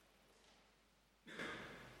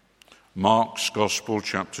Mark's Gospel,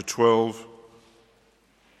 chapter 12,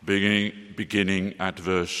 beginning at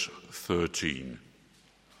verse 13.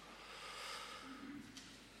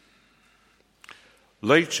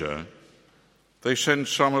 Later, they sent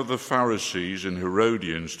some of the Pharisees and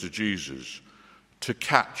Herodians to Jesus to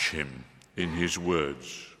catch him in his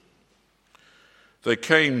words. They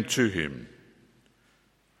came to him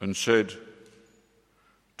and said,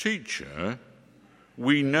 "Teacher,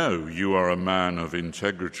 we know you are a man of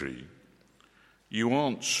integrity. You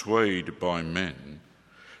aren't swayed by men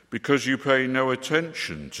because you pay no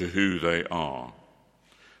attention to who they are,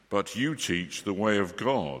 but you teach the way of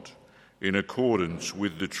God in accordance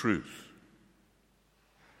with the truth.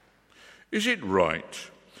 Is it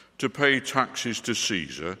right to pay taxes to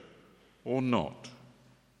Caesar or not?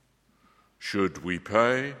 Should we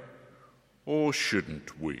pay or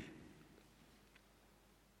shouldn't we?"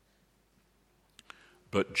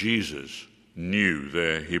 But Jesus knew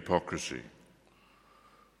their hypocrisy.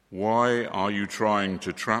 "Why are you trying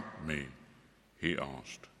to trap me?" he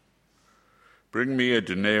asked. "Bring me a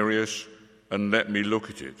denarius and let me look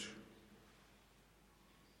at it."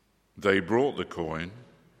 They brought the coin,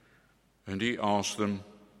 and he asked them,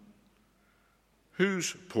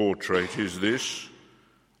 "Whose portrait is this,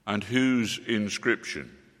 and whose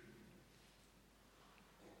inscription?"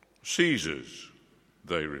 "Caesar's,"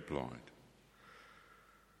 they replied.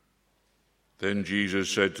 Then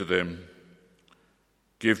Jesus said to them,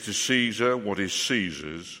 "Give to Caesar what is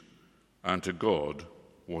Caesar's, and to God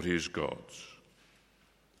what is God's."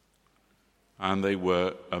 And they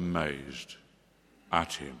were amazed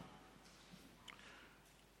at him.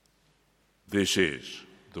 This is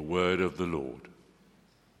the word of the Lord.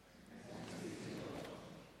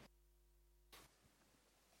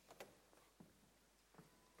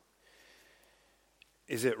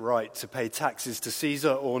 Is it right to pay taxes to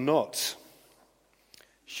Caesar or not?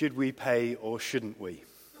 Should we pay or shouldn't we?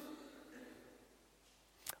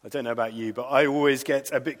 I don't know about you, but I always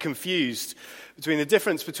get a bit confused between the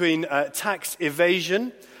difference between tax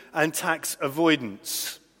evasion and tax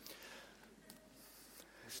avoidance.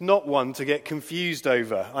 It's not one to get confused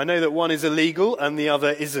over. I know that one is illegal and the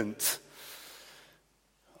other isn't.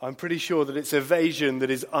 I'm pretty sure that it's evasion that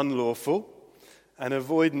is unlawful and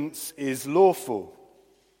avoidance is lawful.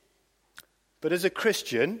 But as a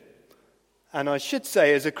Christian, and I should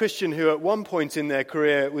say as a Christian who at one point in their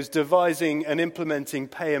career was devising and implementing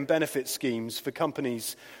pay and benefit schemes for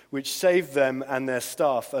companies which saved them and their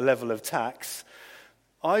staff a level of tax,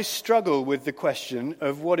 I struggle with the question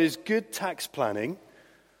of what is good tax planning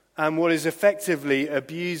and what is effectively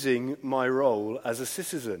abusing my role as a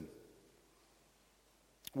citizen.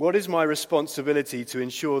 What is my responsibility to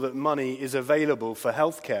ensure that money is available for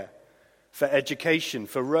healthcare, for education,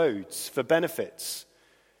 for roads, for benefits,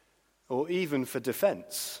 or even for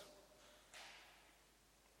defense?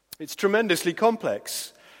 It's tremendously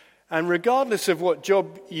complex, and regardless of what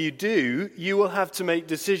job you do, you will have to make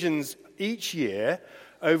decisions each year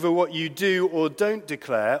over what you do or don't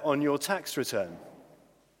declare on your tax return,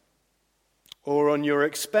 or on your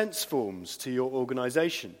expense forms to your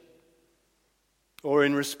organization, or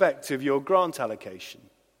in respect of your grant allocation.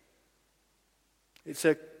 It's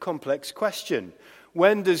a complex question.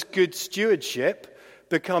 When does good stewardship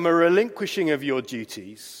become a relinquishing of your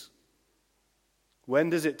duties?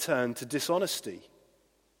 When does it turn to dishonesty?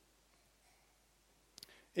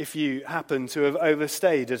 If you happen to have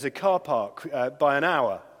overstayed at a car park by an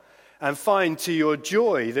hour and find to your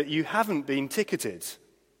joy that you haven't been ticketed,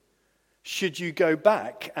 should you go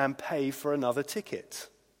back and pay for another ticket?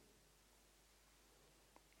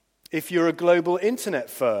 If you're a global internet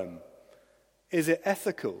firm, is it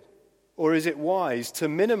ethical or is it wise to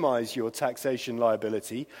minimize your taxation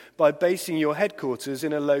liability by basing your headquarters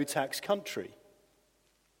in a low-tax country?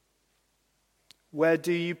 Where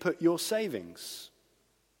do you put your savings?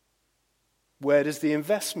 Where does the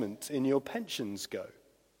investment in your pensions go?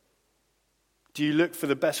 Do you look for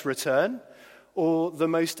the best return or the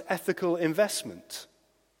most ethical investment?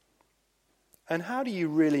 And how do you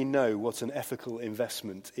really know what an ethical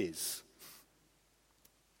investment is?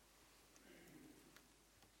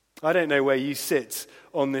 I don't know where you sit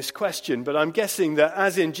on this question, but I'm guessing that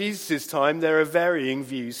as in Jesus' time, there are varying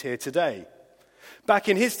views here today. Back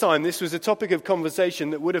in his time, this was a topic of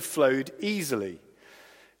conversation that would have flowed easily.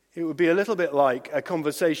 It would be a little bit like a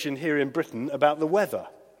conversation here in Britain about the weather.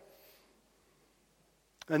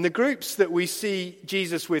 And the groups that we see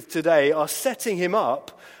Jesus with today are setting him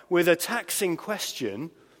up with a taxing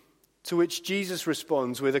question to which Jesus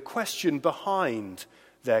responds with a question behind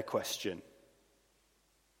their question.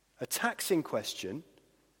 A taxing question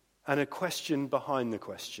and a question behind the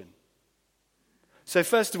question. So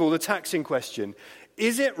first of all, the taxing question.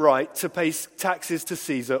 Is it right to pay taxes to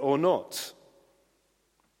Caesar or not?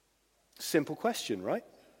 Simple question, right?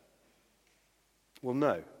 Well,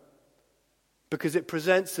 no. Because it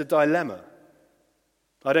presents a dilemma.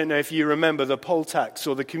 I don't know if you remember the poll tax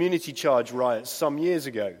or the community charge riots some years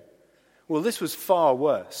ago. Well, this was far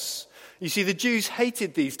worse. You see, the Jews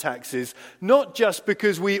hated these taxes, not just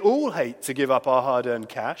because we all hate to give up our hard-earned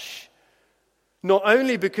cash, not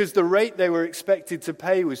only because the rate they were expected to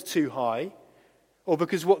pay was too high, or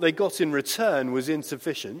because what they got in return was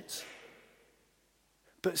insufficient,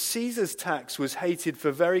 but Caesar's tax was hated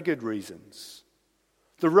for very good reasons.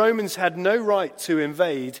 The Romans had no right to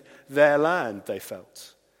invade their land, they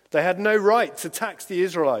felt. They had no right to tax the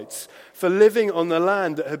Israelites for living on the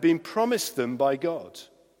land that had been promised them by God.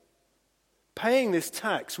 Paying this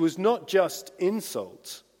tax was not just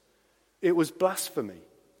insult, it was blasphemy.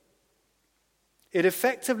 It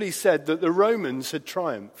effectively said that the Romans had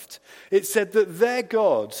triumphed. It said that their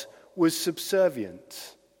God was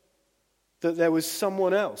subservient, that there was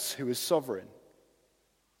someone else who was sovereign.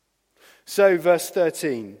 So, verse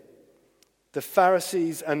 13, the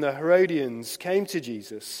Pharisees and the Herodians came to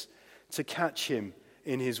Jesus to catch him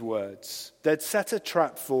in his words. They'd set a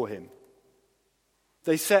trap for him.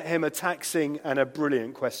 They set him a taxing and a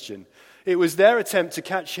brilliant question. It was their attempt to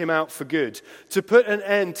catch him out for good, to put an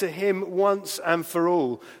end to him once and for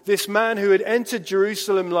all. This man who had entered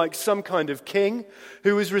Jerusalem like some kind of king,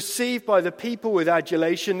 who was received by the people with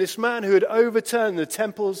adulation, this man who had overturned the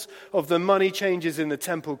temples of the money changers in the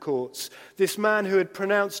temple courts, this man who had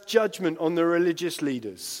pronounced judgment on the religious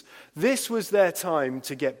leaders. This was their time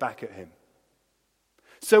to get back at him.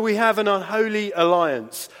 So we have an unholy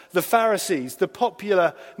alliance. The Pharisees, the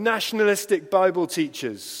popular nationalistic Bible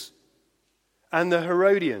teachers, and the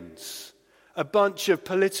Herodians, a bunch of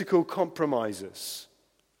political compromisers.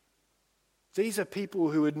 These are people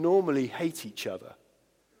who would normally hate each other,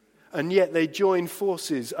 and yet they join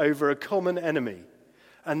forces over a common enemy,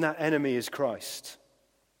 and that enemy is Christ.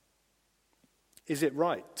 Is it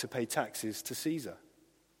right to pay taxes to Caesar?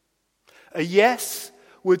 A yes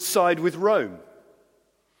would side with Rome.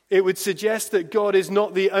 It would suggest that God is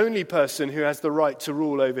not the only person who has the right to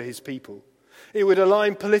rule over his people. It would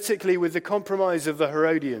align politically with the compromise of the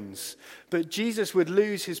Herodians. But Jesus would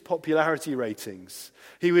lose his popularity ratings.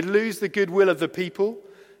 He would lose the goodwill of the people,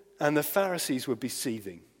 and the Pharisees would be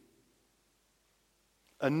seething.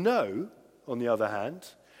 A no, on the other hand,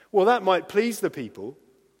 well, that might please the people,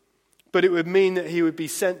 but it would mean that he would be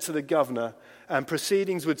sent to the governor, and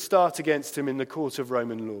proceedings would start against him in the court of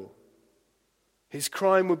Roman law. His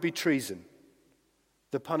crime would be treason,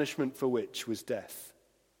 the punishment for which was death.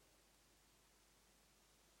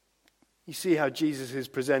 You see how Jesus is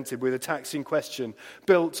presented with a taxing question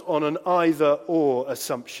built on an either-or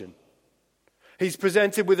assumption. He's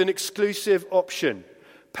presented with an exclusive option.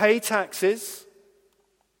 Pay taxes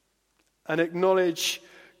and acknowledge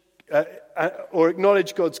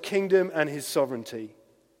God's kingdom and his sovereignty,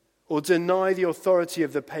 or deny the authority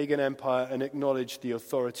of the pagan empire and acknowledge the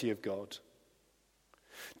authority of God.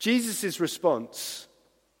 Jesus' response,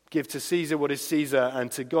 give to Caesar what is Caesar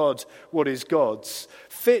and to God what is God's,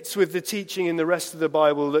 fits with the teaching in the rest of the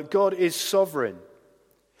Bible that God is sovereign.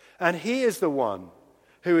 And he is the one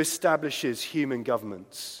who establishes human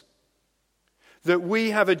governments. That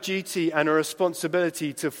we have a duty and a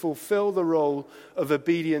responsibility to fulfill the role of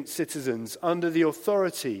obedient citizens under the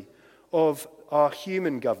authority of our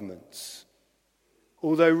human governments,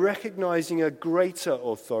 although recognizing a greater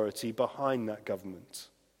authority behind that government.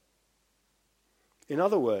 In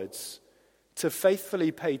other words, to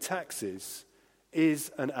faithfully pay taxes is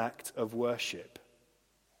an act of worship.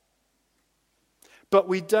 But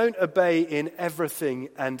we don't obey in everything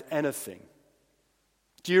and anything.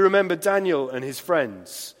 Do you remember Daniel and his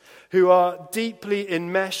friends, who are deeply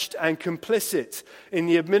enmeshed and complicit in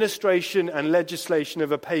the administration and legislation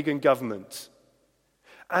of a pagan government?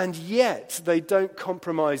 And yet they don't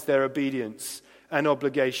compromise their obedience and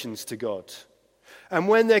obligations to God. And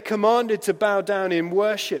when they're commanded to bow down in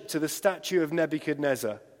worship to the statue of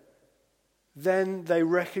Nebuchadnezzar, then they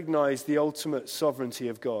recognize the ultimate sovereignty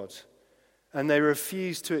of God, and they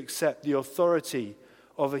refuse to accept the authority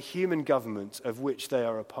of a human government of which they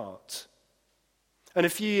are a part. And a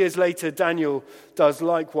few years later, Daniel does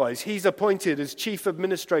likewise. He's appointed as chief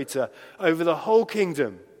administrator over the whole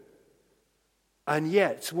kingdom. And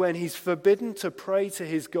yet, when he's forbidden to pray to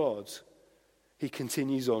his God, he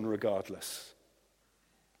continues on regardless.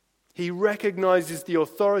 He recognizes the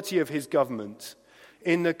authority of his government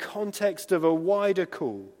in the context of a wider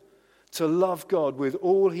call to love God with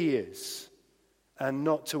all he is and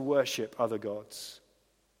not to worship other gods.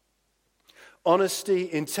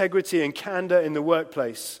 Honesty, integrity, and candor in the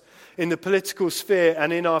workplace, in the political sphere,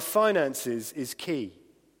 and in our finances is key.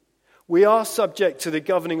 We are subject to the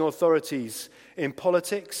governing authorities in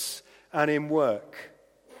politics and in work,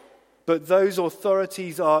 but those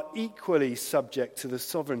authorities are equally subject to the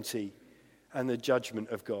sovereignty and the judgment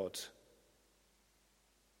of God.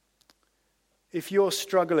 If you're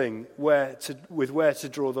struggling with where to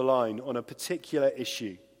draw the line on a particular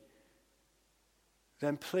issue,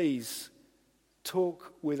 then please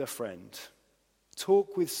talk with a friend.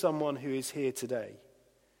 Talk with someone who is here today.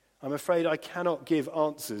 I'm afraid I cannot give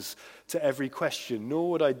answers to every question,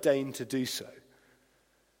 nor would I deign to do so.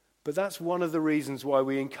 But that's one of the reasons why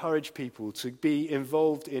we encourage people to be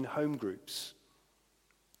involved in home groups.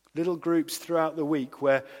 Little groups throughout the week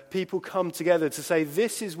where people come together to say,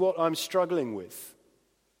 this is what I'm struggling with.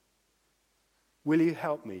 Will you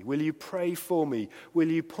help me? Will you pray for me? Will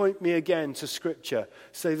you point me again to Scripture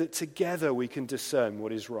so that together we can discern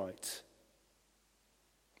what is right?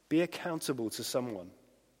 Be accountable to someone.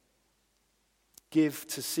 Give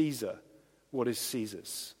to Caesar what is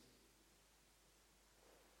Caesar's.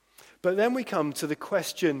 But then we come to the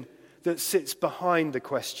question that sits behind the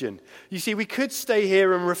question. You see, we could stay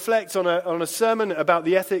here and reflect on a sermon about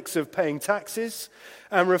the ethics of paying taxes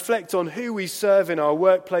and reflect on who we serve in our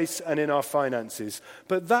workplace and in our finances.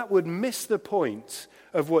 But that would miss the point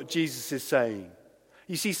of what Jesus is saying.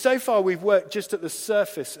 You see, so far we've worked just at the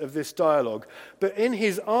surface of this dialogue, but in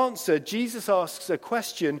his answer, Jesus asks a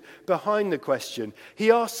question behind the question. He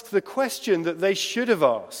asks the question that they should have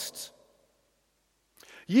asked.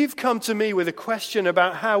 You've come to me with a question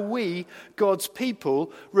about how we, God's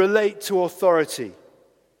people, relate to authority.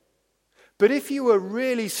 But if you are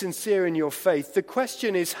really sincere in your faith, the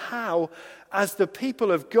question is how, as the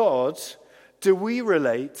people of God, do we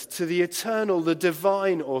relate to the eternal, the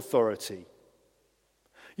divine authority?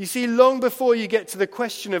 You see, long before you get to the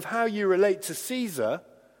question of how you relate to Caesar,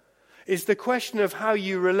 is the question of how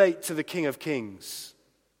you relate to the King of Kings.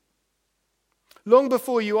 Long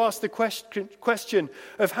before you ask the question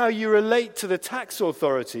of how you relate to the tax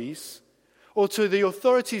authorities or to the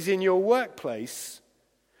authorities in your workplace,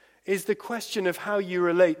 is the question of how you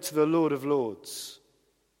relate to the Lord of Lords.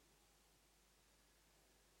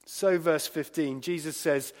 So, verse 15, Jesus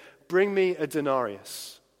says, "Bring me a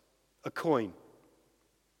denarius, a coin,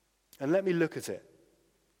 and let me look at it."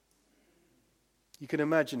 You can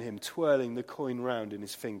imagine him twirling the coin round in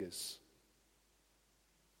his fingers.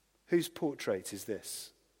 Whose portrait is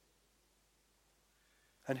this?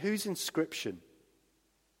 And whose inscription?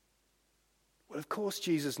 Well, of course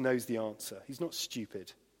Jesus knows the answer. He's not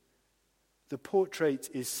stupid. The portrait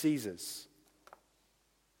is Caesar's.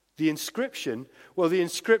 The inscription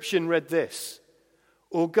read this: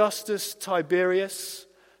 Augustus Tiberius,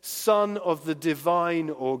 son of the divine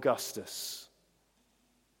Augustus.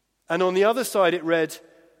 And on the other side it read,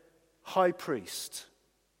 High Priest,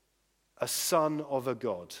 a son of a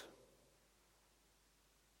god.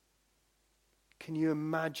 Can you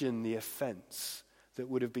imagine the offense that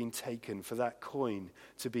would have been taken for that coin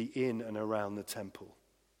to be in and around the temple?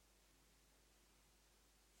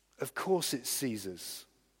 Of course it's Caesar's.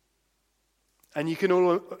 And you can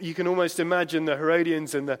almost imagine the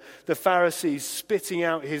Herodians and the Pharisees spitting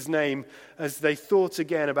out his name as they thought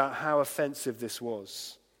again about how offensive this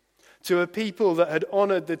was. To a people that had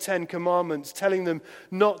honored the 10 Commandments, telling them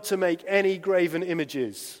not to make any graven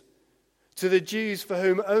images. To the Jews for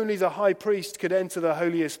whom only the high priest could enter the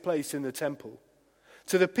holiest place in the temple.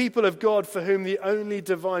 To the people of God for whom the only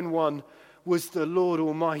divine one was the Lord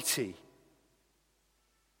Almighty.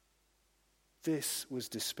 This was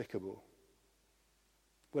despicable.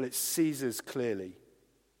 Well, it's Caesar's clearly.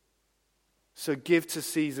 So give to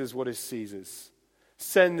Caesar's what is Caesar's.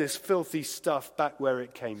 Send this filthy stuff back where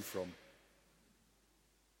it came from.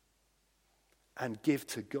 And give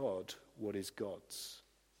to God what is God's.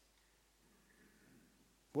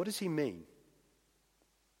 What does he mean?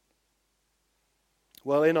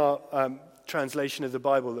 Well, in our translation of the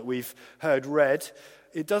Bible that we've heard read,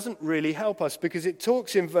 it doesn't really help us because it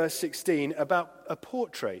talks in verse 16 about a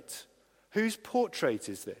portrait. Whose portrait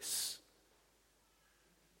is this?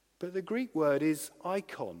 But the Greek word is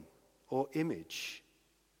icon or image.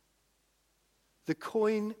 The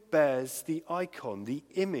coin bears the icon, the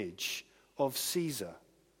image of Caesar.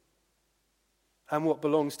 And what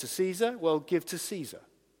belongs to Caesar? Well, give to Caesar.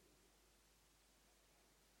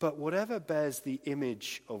 But whatever bears the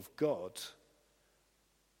image of God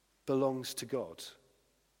belongs to God.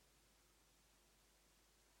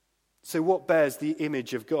 So what bears the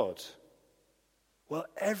image of God? Well,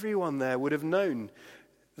 everyone there would have known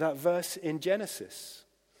that verse in Genesis.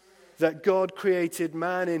 that God created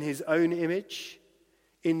man in his own image.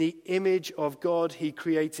 In the image of God he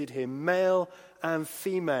created him, male and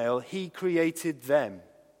female, he created them.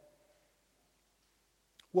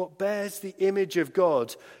 What bears the image of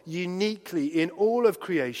God uniquely in all of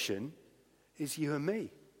creation is you and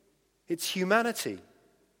me. It's humanity.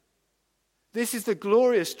 This is the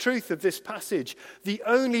glorious truth of this passage. The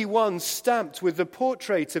only one stamped with the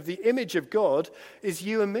portrait of the image of God is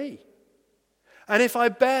you and me. And if I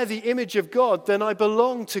bear the image of God, then I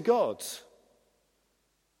belong to God.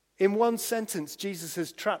 In one sentence, Jesus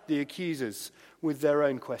has trapped the accusers with their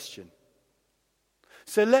own question.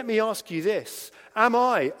 So let me ask you this.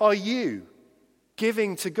 Are you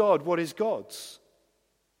giving to God what is God's?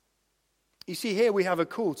 You see, here we have a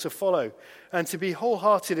call to follow and to be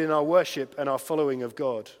wholehearted in our worship and our following of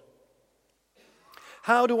God.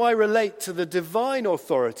 How do I relate to the divine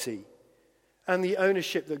authority and the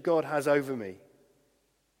ownership that God has over me?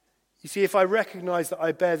 You see, if I recognize that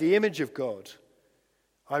I bear the image of God,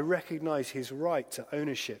 I recognize his right to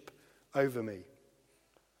ownership over me.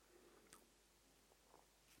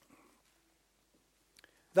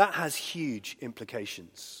 That has huge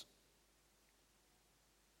implications.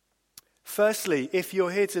 Firstly, if you're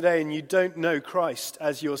here today and you don't know Christ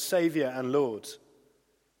as your Savior and Lord,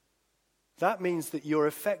 that means that you're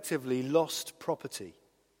effectively lost property.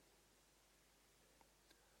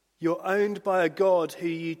 You're owned by a God who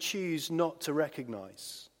you choose not to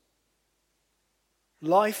recognize.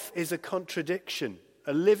 Life is a contradiction,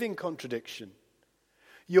 a living contradiction.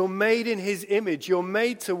 You're made in his image. You're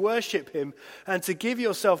made to worship him and to give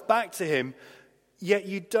yourself back to him, yet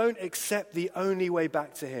you don't accept the only way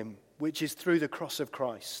back to him, which is through the cross of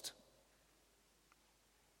Christ.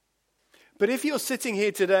 But if you're sitting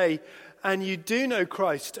here today and you do know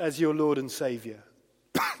Christ as your Lord and Savior,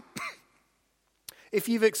 if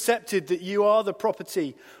you've accepted that you are the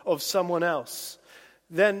property of someone else,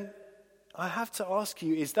 then I have to ask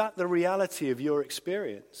you, is that the reality of your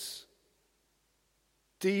experience?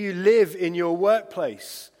 Do you live in your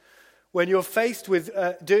workplace when you're faced with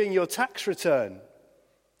doing your tax return,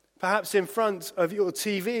 perhaps in front of your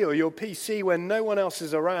TV or your PC when no one else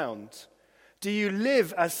is around? Do you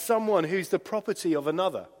live as someone who's the property of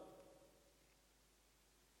another?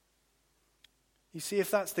 You see,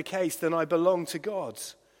 if that's the case, then I belong to God.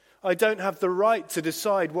 I don't have the right to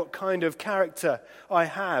decide what kind of character I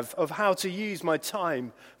have, of how to use my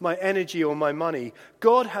time, my energy, or my money.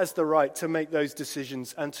 God has the right to make those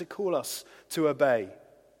decisions and to call us to obey.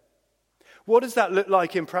 What does that look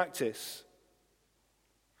like in practice?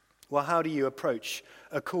 Well, how do you approach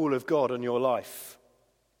a call of God on your life?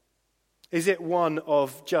 Is it one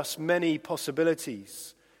of just many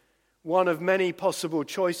possibilities? One of many possible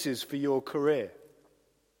choices for your career?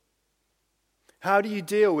 How do you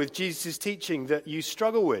deal with Jesus' teaching that you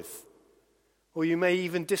struggle with, or you may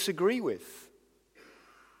even disagree with?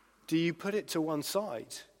 Do you put it to one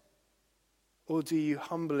side, or do you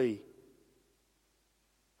humbly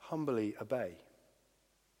obey?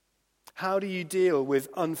 How do you deal with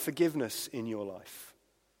unforgiveness in your life,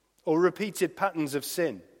 or repeated patterns of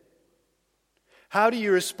sin? How do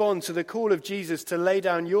you respond to the call of Jesus to lay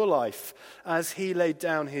down your life as he laid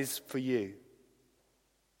down his for you?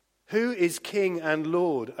 Who is King and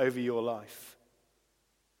Lord over your life?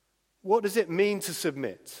 What does it mean to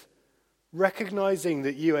submit? Recognizing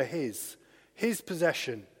that you are his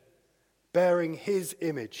possession, bearing his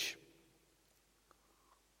image,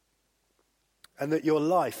 and that your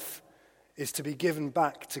life is to be given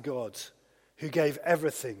back to God, who gave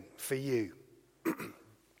everything for you.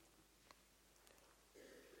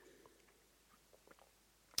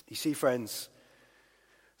 You see, friends,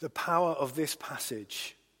 the power of this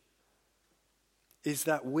passage is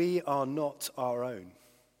that we are not our own.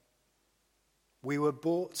 We were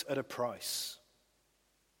bought at a price.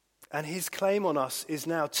 And his claim on us is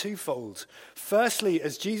now twofold. Firstly,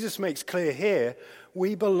 as Jesus makes clear here,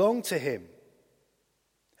 we belong to him.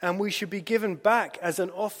 And we should be given back as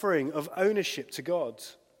an offering of ownership to God.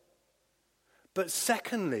 But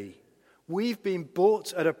secondly, we've been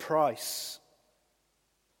bought at a price.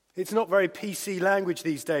 It's not very PC language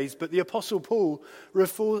these days, but the Apostle Paul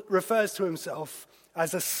refers to himself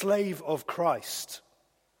as a slave of Christ.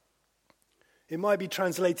 It might be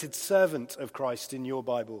translated servant of Christ in your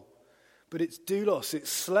Bible, but it's doulos, it's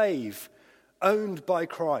slave, owned by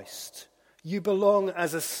Christ. You belong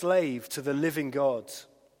as a slave to the living God.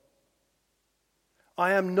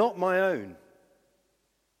 I am not my own.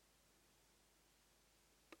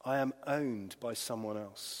 I am owned by someone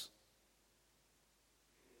else.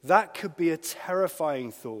 That could be a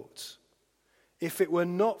terrifying thought. if it were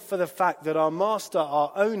not for the fact that our master,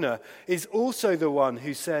 our owner, is also the one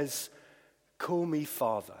who says, "Call me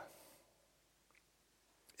Father."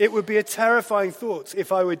 It would be a terrifying thought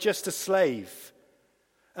if I were just a slave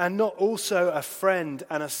and not also a friend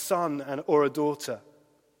and a son or a daughter.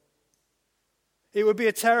 It would be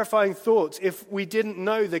a terrifying thought if we didn't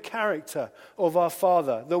know the character of our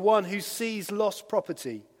Father, the one who sees lost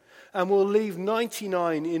property and will leave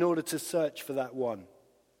 99 in order to search for that one,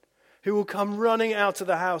 who will come running out of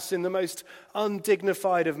the house in the most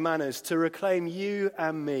undignified of manners to reclaim you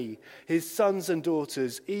and me, his sons and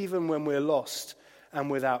daughters, even when we're lost and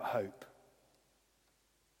without hope.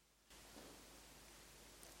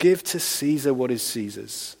 Give to Caesar what is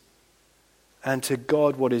Caesar's, and to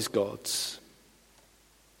God what is God's.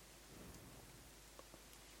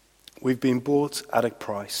 We've been bought at a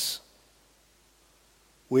price.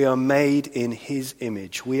 We are made in his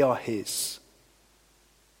image. We are his.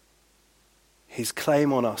 His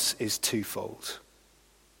claim on us is twofold.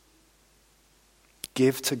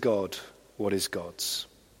 Give to God what is God's.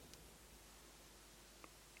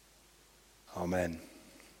 Amen.